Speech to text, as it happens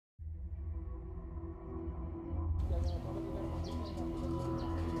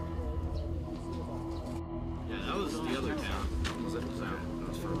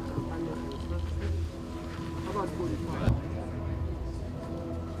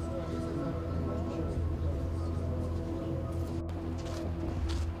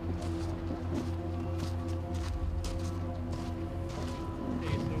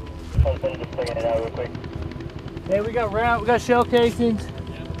Just checking it out real quick. Hey, we got shell casings.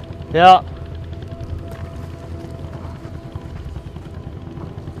 Yeah.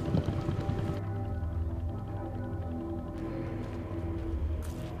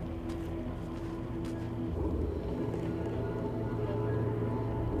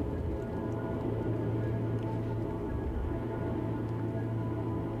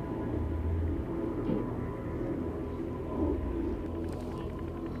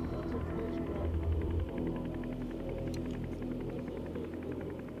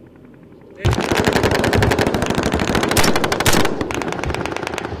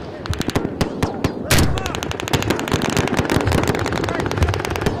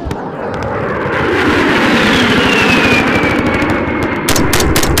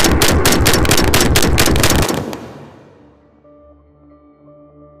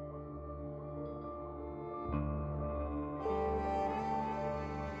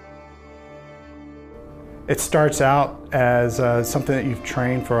 It starts out as something that you've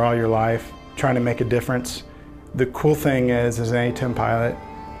trained for all your life, trying to make a difference. The cool thing is, as an A-10 pilot,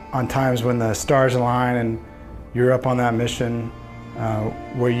 on times when the stars align and you're up on that mission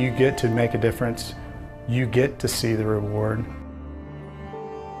where you get to make a difference, you get to see the reward.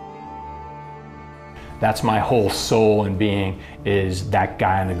 That's my whole soul and being, is that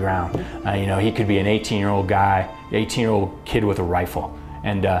guy on the ground. You know, he could be an 18-year-old guy, 18-year-old kid with a rifle.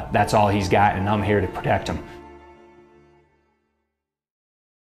 And that's all he's got, and I'm here to protect him.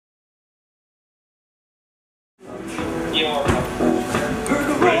 You're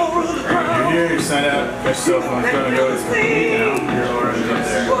here, you sign up, your cell phone's going to go to complete now. Your alarm is up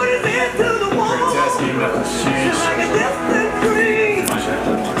there. Great test, game, nothing's changed.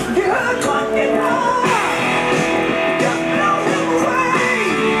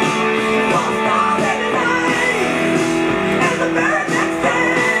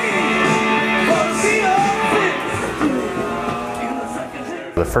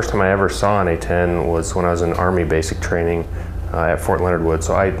 The first time I ever saw an A-10 was when I was in Army basic training at Fort Leonard Wood.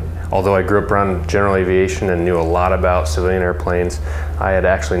 So although I grew up around general aviation and knew a lot about civilian airplanes, I had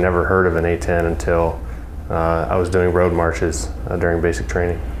actually never heard of an A-10 until I was doing road marches during basic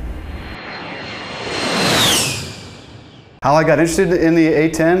training. How I got interested in the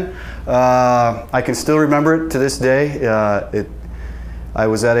A-10, I can still remember it to this day. I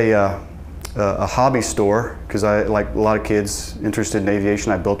was at a hobby store, because I, like a lot of kids interested in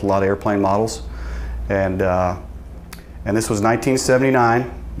aviation, I built a lot of airplane models. And this was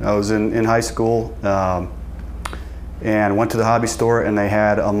 1979. I was in high school and went to the hobby store, and they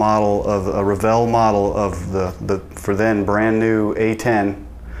had a model of a Revell model of the for then brand new A-10.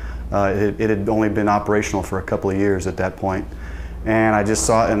 It had only been operational for a couple of years at that point. And I just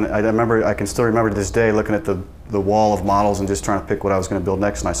saw it, and I can still remember to this day looking at the wall of models and just trying to pick what I was going to build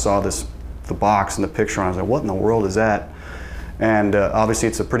next, and I saw the box and the picture, and I was like, what in the world is that? And obviously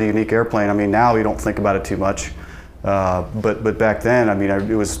it's a pretty unique airplane. I mean, now we don't think about it too much, but back then, I mean,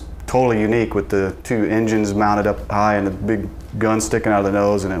 it was totally unique with the two engines mounted up high and the big gun sticking out of the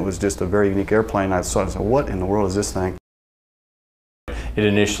nose, and it was just a very unique airplane. I saw it and said, what in the world is this thing? It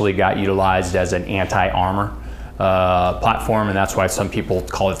initially got utilized as an anti-armor platform, and that's why some people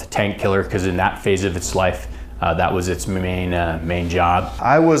call it the tank killer, because in that phase of its life, that was its main job.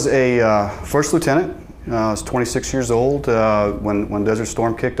 I was a first lieutenant. I was 26 years old when Desert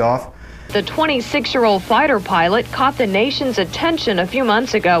Storm kicked off. The 26-year-old fighter pilot caught the nation's attention a few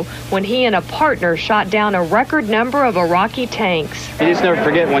months ago when he and a partner shot down a record number of Iraqi tanks. You just never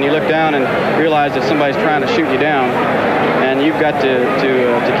forget when you look down and realize that somebody's trying to shoot you down, and you've got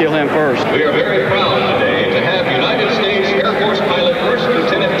to kill him first. We are very proud today to have United States Air Force pilot First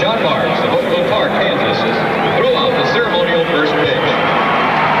Lieutenant John Marks of Oakland Park, Kansas, throw out the ceremonial first pitch.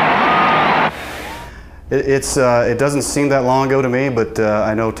 It doesn't seem that long ago to me, but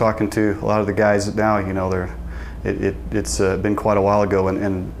I know talking to a lot of the guys now, you know, it's been quite a while ago,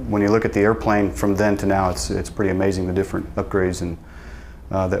 and when you look at the airplane from then to now, it's pretty amazing the different upgrades and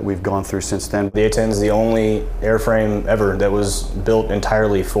that we've gone through since then. The A-10 is the only airframe ever that was built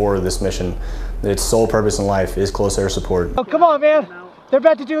entirely for this mission. Its sole purpose in life is close air support. Oh, come on, man. They're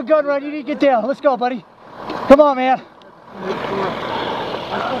about to do a gun run. You need to get down. Let's go, buddy. Come on, man.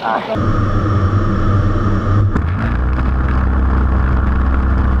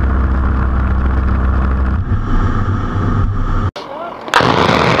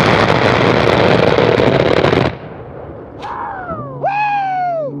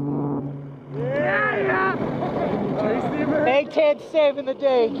 A-10 saving the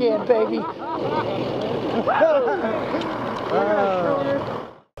day again, baby.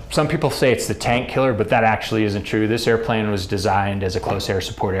 some people say it's the tank killer, but that actually isn't true. This airplane was designed as a close air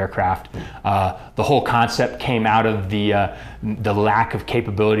support aircraft. The whole concept came out of the lack of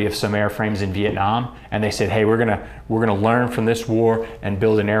capability of some airframes in Vietnam, and they said, hey, we're gonna learn from this war and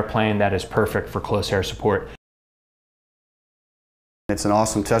build an airplane that is perfect for close air support. It's an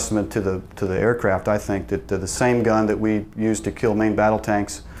awesome testament to the aircraft, I think, that the same gun that we used to kill main battle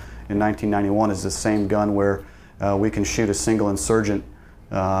tanks in 1991 is the same gun where we can shoot a single insurgent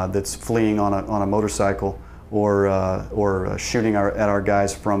that's fleeing on a motorcycle, or shooting at our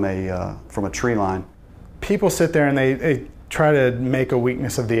guys from a tree line. People sit there and they try to make a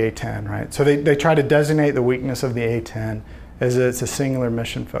weakness of the A-10, right? So they try to designate the weakness of the A-10 as it's a singular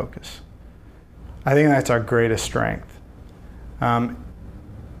mission focus. I think that's our greatest strength.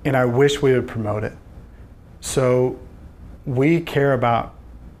 And I wish we would promote it. So we care about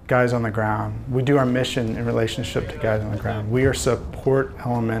guys on the ground. We do our mission in relationship to guys on the ground. We are a support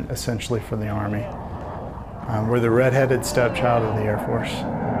element essentially for the Army. We're the red-headed stepchild of the Air Force.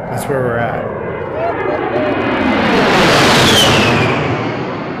 That's where we're at.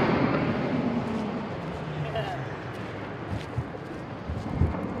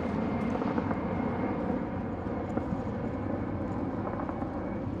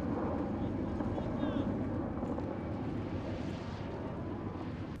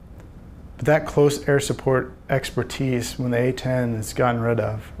 But that close air support expertise, when the A-10 is gotten rid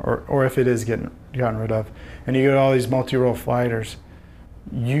of, or if it is gotten rid of, and you get all these multi-role fighters,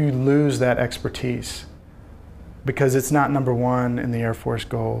 you lose that expertise because it's not number one in the Air Force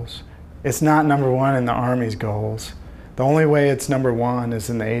goals. It's not number one in the Army's goals. The only way it's number one is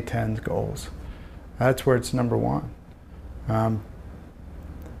in the A-10's goals. That's where it's number one. And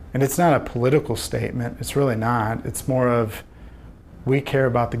it's not a political statement. It's really not. It's more of, we care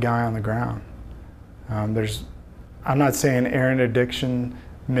about the guy on the ground. I'm not saying air interdiction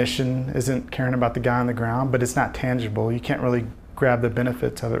mission isn't caring about the guy on the ground, but it's not tangible. You can't really grab the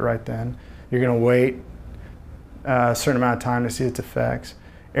benefits of it right then. You're gonna wait a certain amount of time to see its effects.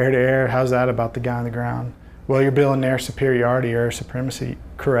 Air to air, how's that about the guy on the ground? Well, you're building air superiority, air supremacy,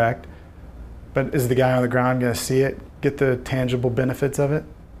 correct. But is the guy on the ground gonna see it, get the tangible benefits of it?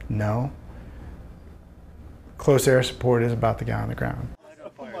 No. Close air support is about the guy on the ground.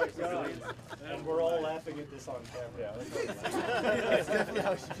 Oh my God. And we're all laughing at this on camera. That's definitely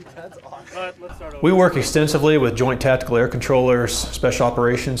how she did. That's awesome. Let's start over. We work extensively with Joint Tactical Air Controllers, Special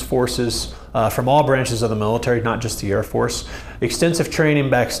Operations Forces from all branches of the military, not just the Air Force. Extensive training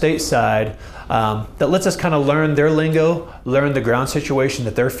back stateside that lets us kind of learn their lingo, learn the ground situation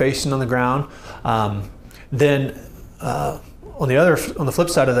that they're facing on the ground. On the flip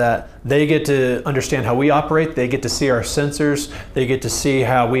side of that, they get to understand how we operate, they get to see our sensors, they get to see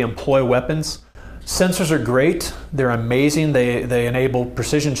how we employ weapons. Sensors are great, they're amazing, they enable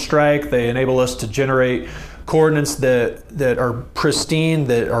precision strike, they enable us to generate coordinates that are pristine,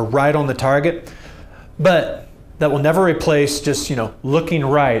 that are right on the target, but that will never replace just, looking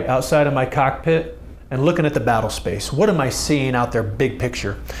right outside of my cockpit and looking at the battle space. What am I seeing out there big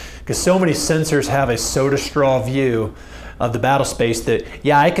picture? Because so many sensors have a soda straw view of the battle space that,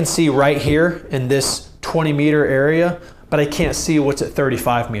 yeah, I can see right here in this 20-meter area, but I can't see what's at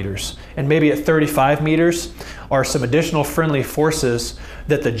 35 meters. And maybe at 35 meters are some additional friendly forces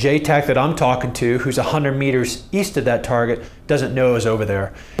that the JTAC that I'm talking to, who's 100 meters east of that target, doesn't know is over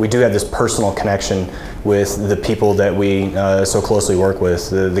there. We do have this personal connection with the people that we so closely work with,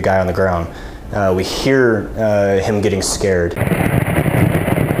 the guy on the ground. We hear him getting scared.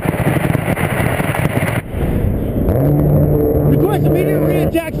 Request immediate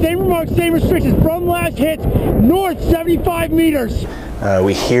re-attack, same remarks, same restrictions, from last hits, north 75 meters.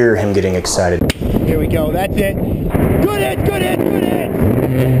 We hear him getting excited. Here we go, that's it. Good hit, good hit, good hit.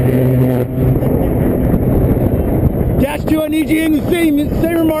 Dash 2, I need you in the same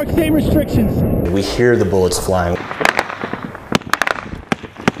remarks, same restrictions. We hear the bullets flying.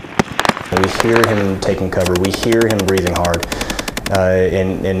 We hear him taking cover. We hear him breathing hard.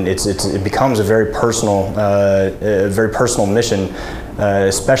 And it becomes a very personal mission,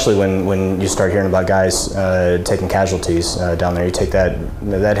 especially when you start hearing about guys taking casualties down there. You take that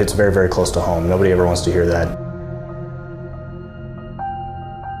hits very, very close to home. Nobody ever wants to hear that.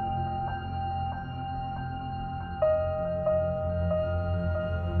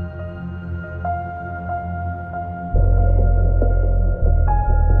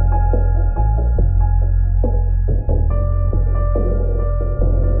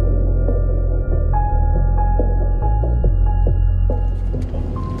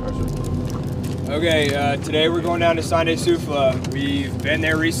 Okay, today we're going down to Sande Sufla. We've been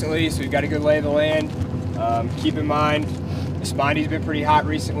there recently, so we've got a good lay of the land. Keep in mind, Espondi's been pretty hot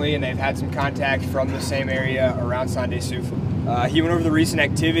recently, and they've had some contact from the same area around Sande Sufla. He went over the recent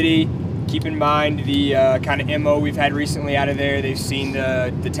activity. Keep in mind the kind of MO we've had recently out of there. They've seen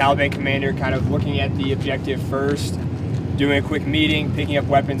the Taliban commander kind of looking at the objective first, doing a quick meeting, picking up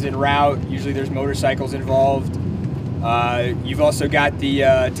weapons en route. Usually there's motorcycles involved. You've also got the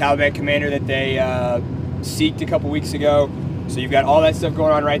Taliban commander that they seeked a couple weeks ago. So you've got all that stuff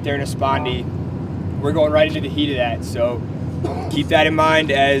going on right there in Espondi. We're going right into the heat of that. So keep that in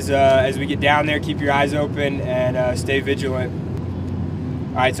mind as we get down there. Keep your eyes open and stay vigilant.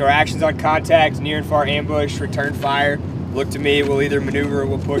 All right, so our actions on contact: near and far ambush, return fire. Look to me, we'll either maneuver or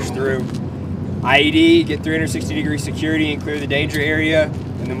we'll push through. IED, get 360-degree security and clear the danger area,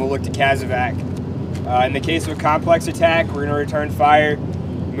 and then we'll look to Kazovac. In the case of a complex attack, we're gonna return fire,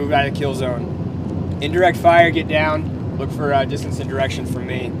 move out of the kill zone. Indirect fire, get down, look for distance and direction from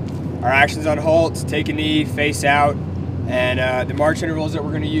me. Our actions on halt: take a knee, face out, and the march intervals that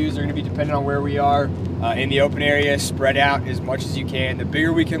we're gonna use are gonna be dependent on where we are. In the open area, spread out as much as you can. The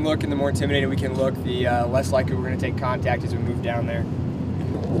bigger we can look and the more intimidating we can look, the less likely we're going to take contact as we move down there.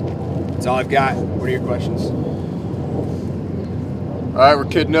 That's all I've got. What are your questions? All right, we're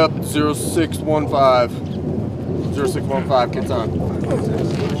kidding up at 0615. 0615, kids on.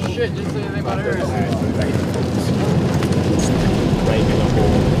 Shit, didn't say anything about areas.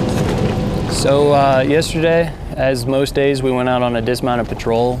 So yesterday, as most days, we went out on a dismounted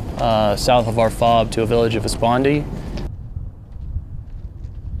patrol south of our FOB to a village of Espondi.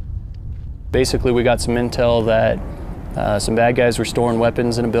 Basically, we got some intel that some bad guys were storing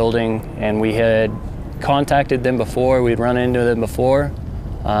weapons in a building, and we had contacted them before. We'd run into them before.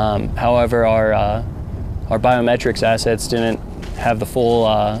 However, our biometrics assets didn't have the full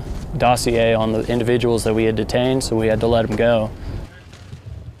dossier on the individuals that we had detained, so we had to let them go.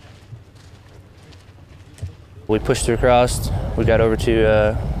 We pushed across, we got over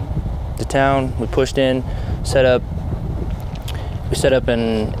to the town, we pushed in, set up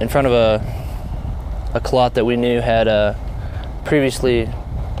in front of a clot that we knew had previously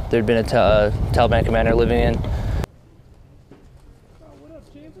there'd been a Taliban commander living in. What up,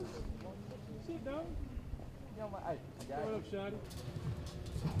 Jesus? Sit down. What up, Shotty?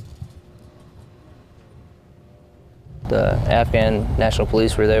 The Afghan National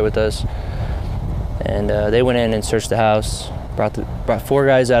Police were there with us, and they went in and searched the house, brought 4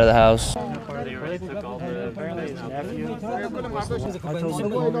 guys out of the house.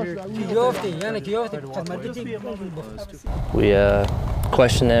 We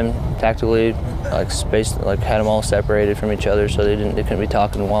questioned them tactically, like had them all separated from each other so they couldn't be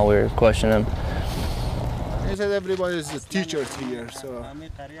talking while we were questioning them. They said everybody is teachers here, so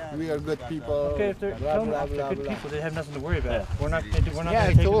we are good people. Okay, if they're good people, they have nothing to worry about. We're not going to take them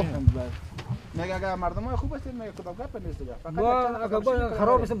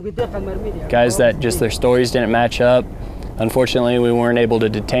in. Guys that just their stories didn't match up. Unfortunately, we weren't able to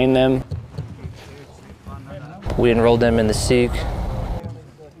detain them. We enrolled them in the Sikh.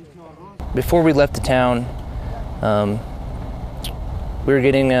 Before we left the town, we were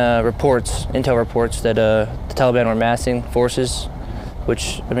getting intel reports that the Taliban were massing forces,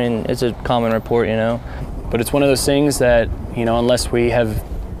 which, I mean, it's a common report, you know. But it's one of those things that, you know, unless we have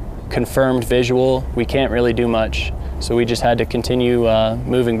confirmed visual, we can't really do much. So we just had to continue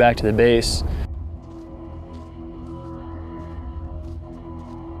moving back to the base.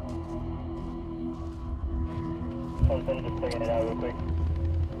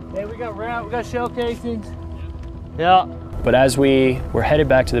 Hey, we got shell casings. Yeah. But as we were headed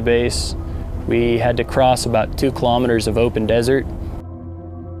back to the base, we had to cross about 2 kilometers of open desert.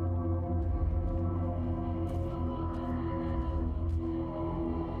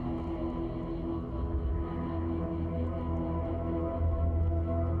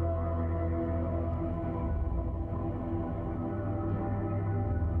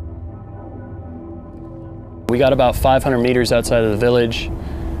 We got about 500 meters outside of the village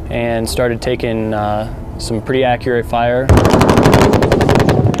and started taking some pretty accurate fire.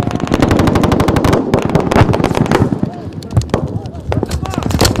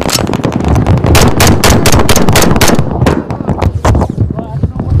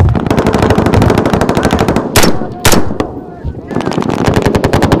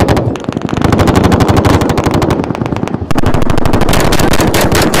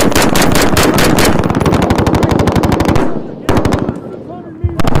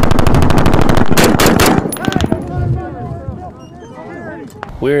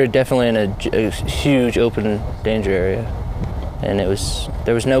 We were definitely in a huge open danger area, and there was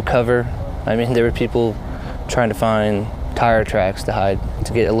no cover. I mean, there were people trying to find tire tracks to hide,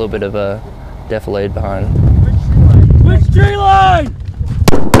 to get a little bit of a defilade behind. Which tree line?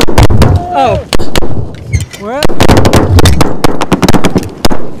 Oh. Where?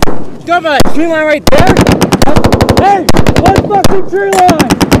 Got my tree line right there? Hey, one fucking tree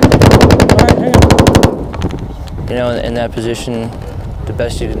line! Alright, hang on. You know, in that position, the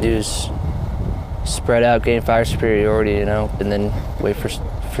best you can do is spread out, gain fire superiority, you know, and then wait for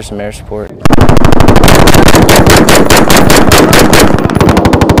some air support.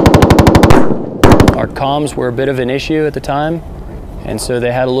 Our comms were a bit of an issue at the time, and so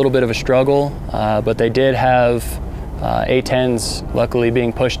they had a little bit of a struggle, but they did have A-10s luckily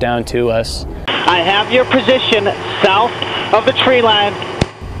being pushed down to us. I have your position south of the tree line.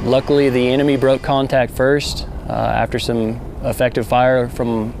 Luckily, the enemy broke contact first after some effective fire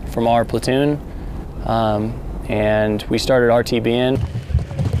from our platoon, and we started RTBing.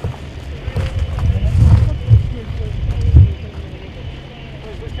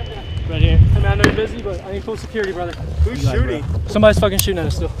 Right here. I mean, I know you're busy, but I need full security, brother. Who's shooting? Somebody's fucking shooting at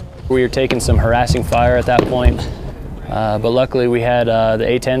us still. We were taking some harassing fire at that point, but luckily we had the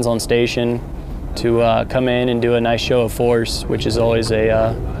A-10s on station to come in and do a nice show of force, which is always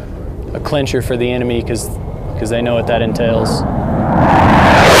a clincher for the enemy because they know what that entails.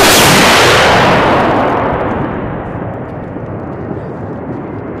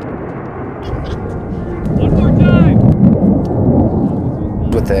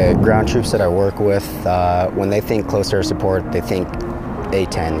 With the ground troops that I work with, when they think close air support, they think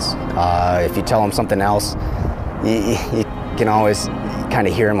A-10s. If you tell them something else, you can always kind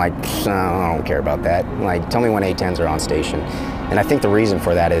of hear them like, I don't care about that. Like, tell me when A-10s are on station. And I think the reason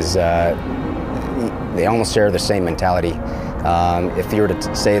for that is they almost share the same mentality. If you were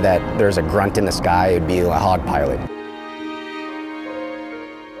to say that there's a grunt in the sky, it would be a HAWG pilot.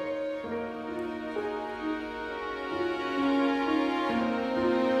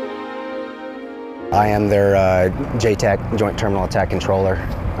 I am their JTAC, Joint Terminal Attack Controller.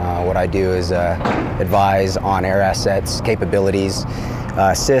 What I do is advise on air assets, capabilities,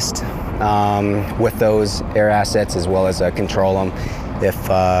 assist with those air assets as well as control them if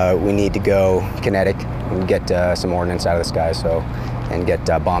we need to go kinetic and get some ordnance out of the sky and get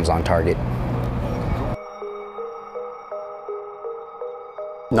bombs on target.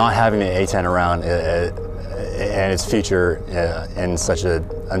 Not having an A-10 around and its future in such an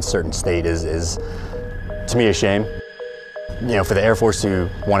uncertain state is to me a shame. You know, for the Air Force to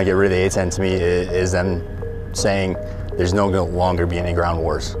want to get rid of the A-10 to me is them saying there's no longer be any ground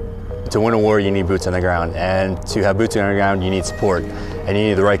wars. To win a war, you need boots on the ground, and to have boots on the ground, you need support, and you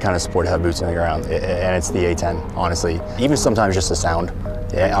need the right kind of support to have boots on the ground, and it's the A-10, honestly. Even sometimes just a sound,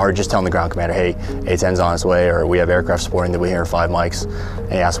 or just telling the ground commander, hey, A-10's on its way, or we have aircraft supporting that we hear 5 mics,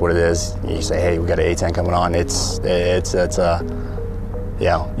 and you ask what it is, you say, hey, we got an A-10 coming on. It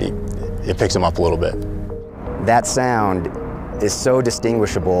picks them up a little bit. That sound is so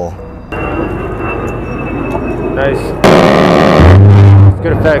distinguishable. Nice.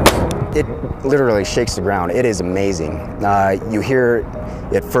 Good effect. It literally shakes the ground. It is amazing. You hear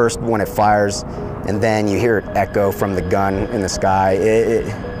it first when it fires, and then you hear it echo from the gun in the sky.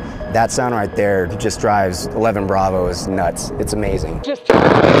 That sound right there just drives 11 Bravos nuts. It's amazing.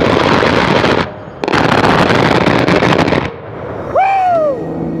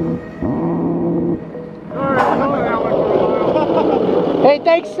 Hey,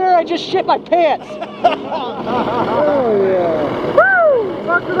 thanks, sir. I just shit my pants. Oh, yeah. Woo!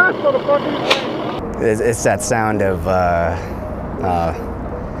 After that, motherfucker. It's that sound of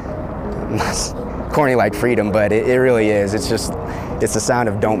corny like freedom, but it really is. It's the sound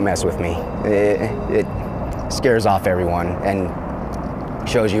of don't mess with me. It scares off everyone and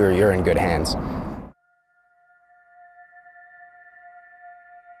shows you you're in good hands.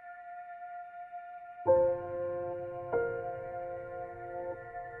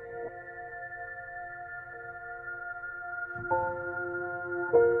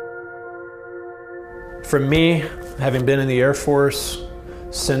 For me, having been in the Air Force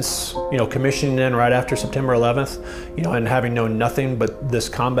since, commissioning in right after September 11th, and having known nothing but this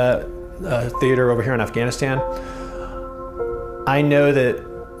combat theater over here in Afghanistan, I know that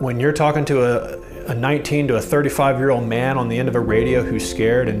when you're talking to a 19 to a 35-year-old man on the end of a radio who's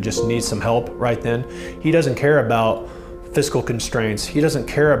scared and just needs some help right then, he doesn't care about fiscal constraints. He doesn't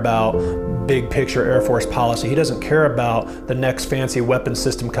care about big picture Air Force policy. He doesn't care about the next fancy weapon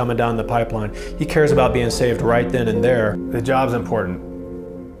system coming down the pipeline. He cares about being saved right then and there. The job's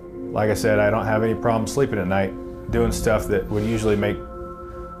important. Like I said, I don't have any problem sleeping at night, doing stuff that would usually make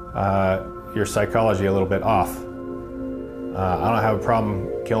your psychology a little bit off. I don't have a problem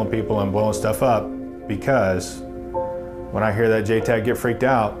killing people and blowing stuff up because when I hear that JTAC get freaked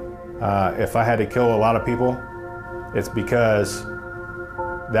out, if I had to kill a lot of people, it's because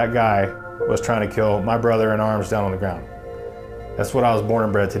that guy was trying to kill my brother in arms down on the ground. That's what I was born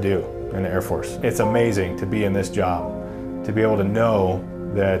and bred to do in the Air Force. It's amazing to be in this job, to be able to know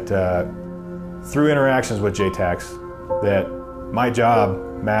that through interactions with JTACs, that my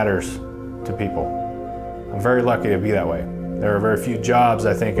job matters to people. I'm very lucky to be that way. There are very few jobs,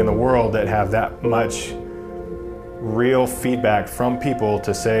 I think, in the world that have that much real feedback from people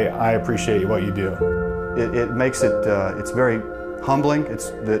to say, I appreciate what you do. It makes it, it's very humbling. It's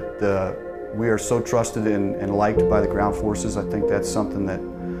that we are so trusted and liked by the ground forces. I think that's something that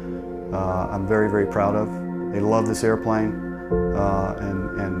I'm very, very proud of. They love this airplane,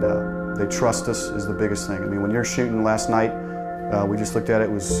 and they trust us is the biggest thing. I mean, when you're shooting last night, we just looked at it,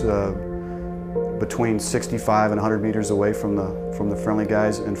 was between 65 and 100 meters away from the friendly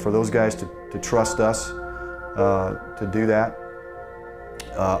guys, and for those guys to trust us to do that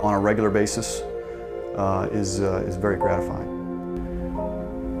on a regular basis is very gratifying.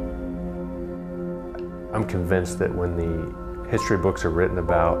 I'm convinced that when the history books are written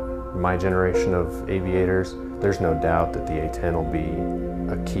about my generation of aviators, there's no doubt that the A-10 will be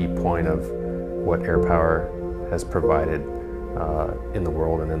a key point of what air power has provided in the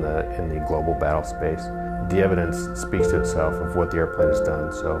world and in the global battle space. The evidence speaks to itself of what the airplane has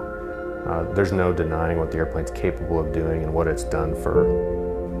done, so there's no denying what the airplane's capable of doing and what it's done for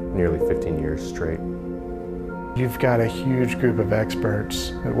nearly 15 years straight. You've got a huge group of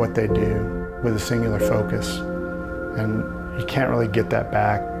experts at what they do with a singular focus, and you can't really get that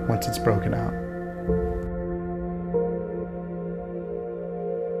back once it's broken out.